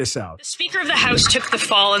 Check this out. The Speaker of the House took the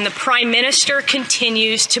fall, and the Prime Minister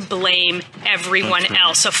continues to blame everyone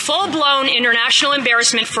else. A full-blown international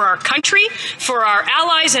embarrassment for our country, for our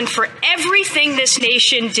allies, and for everything this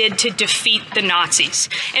nation did to defeat the Nazis.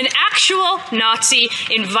 An actual Nazi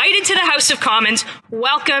invited to the House of Commons,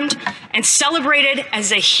 welcomed, and celebrated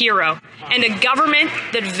as a hero, and a government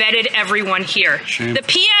that vetted everyone here. The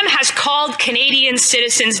PM has called Canadian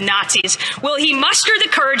citizens Nazis. Will he muster the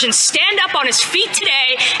courage and stand up on his feet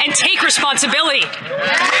today and take responsibility?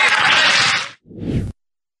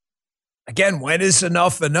 Again, when is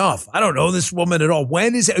enough enough? I don't know this woman at all.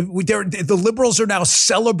 When is the liberals are now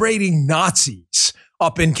celebrating Nazis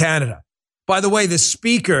up in Canada? By the way,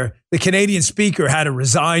 the Canadian speaker had to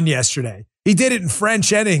resign yesterday. He did it in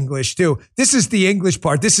French and English too. This is the English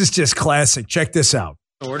part. This is just classic. Check this out.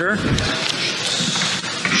 Order.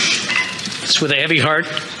 It's with a heavy heart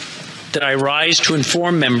that I rise to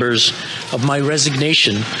inform members of my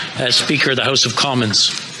resignation as Speaker of the House of Commons.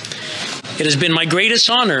 It has been my greatest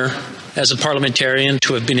honor as a parliamentarian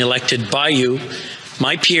to have been elected by you,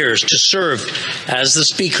 my peers, to serve as the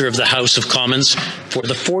Speaker of the House of Commons for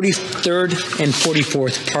the 43rd and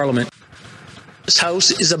 44th Parliament. This House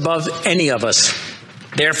is above any of us.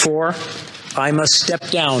 Therefore, I must step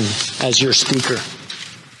down as your Speaker.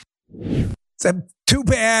 Too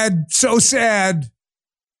bad. So sad.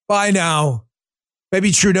 Bye now.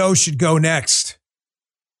 Maybe Trudeau should go next.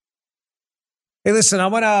 Hey, listen, I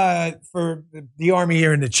want to, for the Army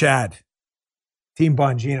here in the chat, Team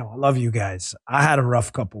Bongino, I love you guys. I had a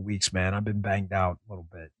rough couple weeks, man. I've been banged out a little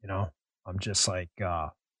bit, I'm just like,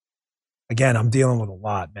 again, I'm dealing with a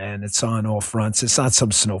lot, man. It's on all fronts. It's not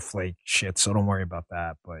some snowflake shit, so don't worry about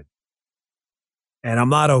that. And I'm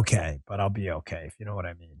not okay, but I'll be okay, if you know what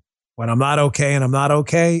I mean. When I'm not okay and I'm not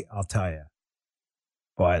okay, I'll tell you.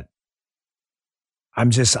 But I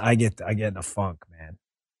get in a funk, man.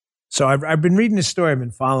 So I've been reading this story. I've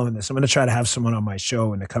been following this. I'm going to try to have someone on my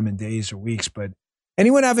show in the coming days or weeks. But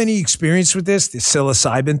anyone have any experience with this? The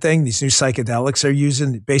psilocybin thing, these new psychedelics they're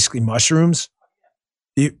using, basically mushrooms.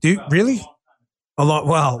 Do you really? A lot.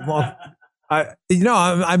 Well,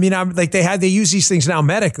 they use these things now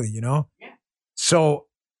medically, So,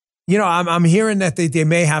 I'm hearing that they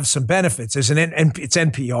may have some benefits. It's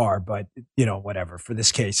NPR, but whatever. For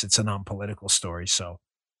this case, it's a non-political story. So,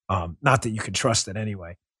 not that you can trust it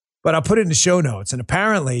anyway. But I'll put it in the show notes. And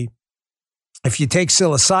apparently, if you take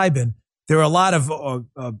psilocybin, there are a lot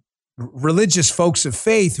of religious folks of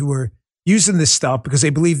faith who are using this stuff because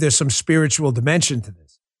they believe there's some spiritual dimension to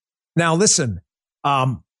this. Now, listen,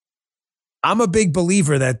 I'm a big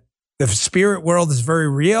believer that the spirit world is very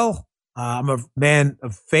real. I'm a man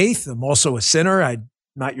of faith. I'm also a sinner. I'm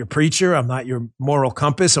not your preacher. I'm not your moral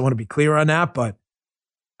compass. I want to be clear on that. But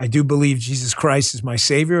I do believe Jesus Christ is my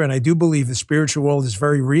savior. And I do believe the spiritual world is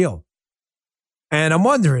very real. And I'm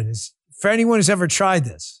wondering, for anyone who's ever tried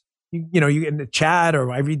this, you get in the chat,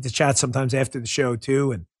 or I read the chat sometimes after the show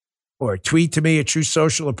too, or tweet to me at Truth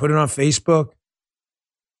Social or put it on Facebook.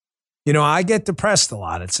 I get depressed a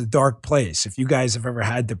lot. It's a dark place. If you guys have ever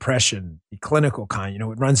had depression, the clinical kind, it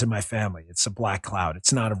runs in my family. It's a black cloud.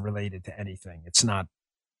 It's not related to anything. It's not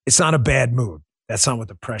a bad mood. That's not what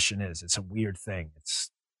depression is. It's a weird thing. It's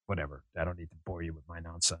whatever. I don't need to bore you with my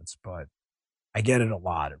nonsense, but I get it a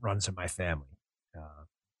lot. It runs in my family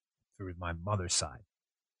through my mother's side.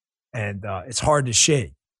 And it's hard to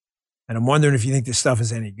shake. And I'm wondering if you think this stuff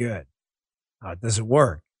is any good. Does it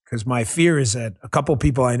work? Because my fear is that a couple of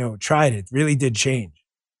people I know tried it, really did change.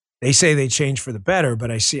 They say they changed for the better,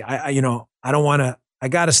 but I see, I don't want to, I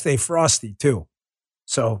got to stay frosty too.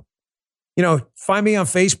 So, find me on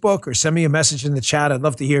Facebook or send me a message in the chat. I'd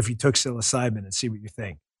love to hear if you took psilocybin and see what you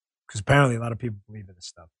think. Because apparently a lot of people believe in this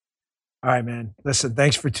stuff. All right, man. Listen,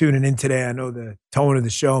 thanks for tuning in today. I know the tone of the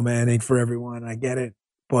show, man, ain't for everyone. I get it.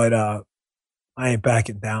 But I ain't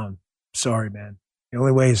backing down. Sorry, man. The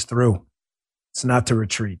only way is through. It's not to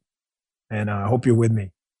retreat. And I hope you're with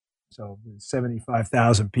me. So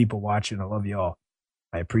 75,000 people watching. I love you all.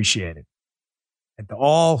 I appreciate it. And to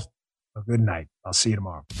all Well, good night. I'll see you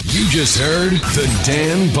tomorrow. You just heard the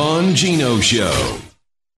Dan Bongino Show.